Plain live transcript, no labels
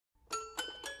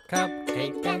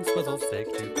Cupcake and Swizzle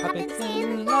Stick, two puppets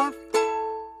in love.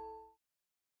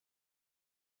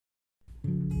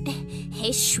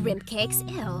 Hey, shrimp cakes.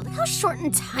 Ew, look how short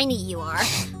and tiny you are.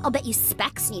 I'll bet you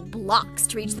specs need blocks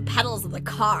to reach the pedals of the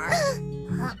car.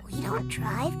 We don't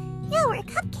drive. Yeah, we're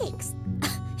cupcakes.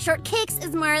 Short cakes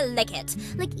is more like it.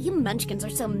 Like, you munchkins are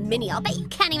so mini, I'll bet you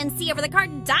can't even see over the car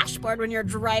dashboard when you're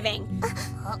driving.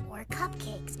 We're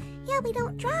cupcakes. Yeah, we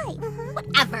don't drive.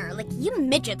 Whatever. Like, you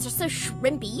midgets are so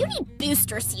shrimpy. You need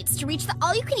booster seats to reach the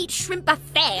all-you-can-eat shrimp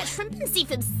buffet at Shrimp and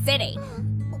Seafood City.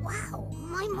 Wow,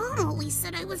 my mom always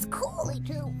said I was cool. I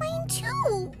do. Mine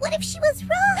too. What if she was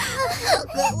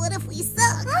wrong? What if we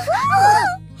suck?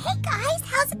 Hey guys,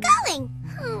 how's it going?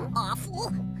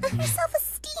 Awful. Your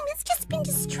self-esteem has just been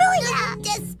destroyed.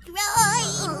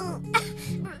 Destroyed.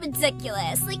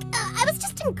 Ridiculous. Like, I was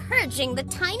just encouraging the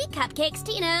tiny cupcakes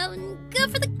to, go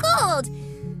for the gold.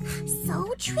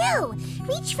 So true.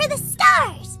 Reach for the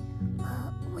stars.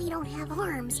 We don't have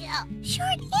arms. Yeah.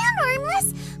 Short and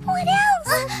armless. What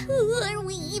else? Are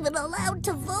we even allowed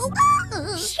to vote?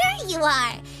 Sure you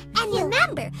are. And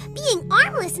remember, being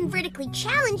armless and vertically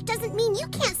challenged doesn't mean you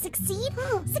can't succeed.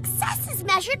 Success is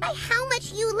measured by how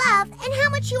much you love and how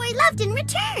much you are loved in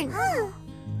return.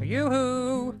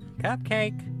 Yoo-hoo!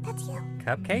 Cupcake. That's you.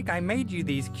 Cupcake, I made you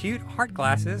these cute heart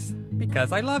glasses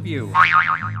because I love you.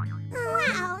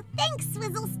 Wow, thanks,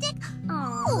 Swizzle Stick.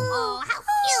 Oh, how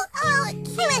cute. I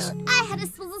wish I had a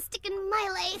swizzle stick in my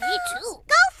life. Me too.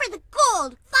 Go for the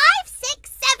gold. 5,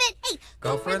 6, 7, 8.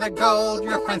 Go for the gold,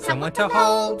 you'll find someone to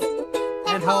hold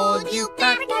and hold you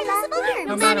back. Regardless of arms.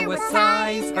 No matter what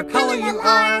size or color you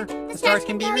are, the stars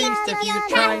can be reached if you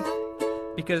tried.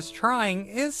 Because trying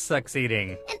is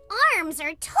succeeding. And arms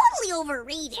are totally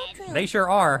overrated. They sure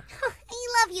are.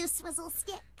 I love you, Swizzle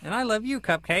Stick. And I love you,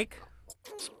 Cupcake.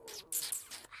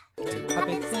 Two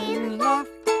puppets in love.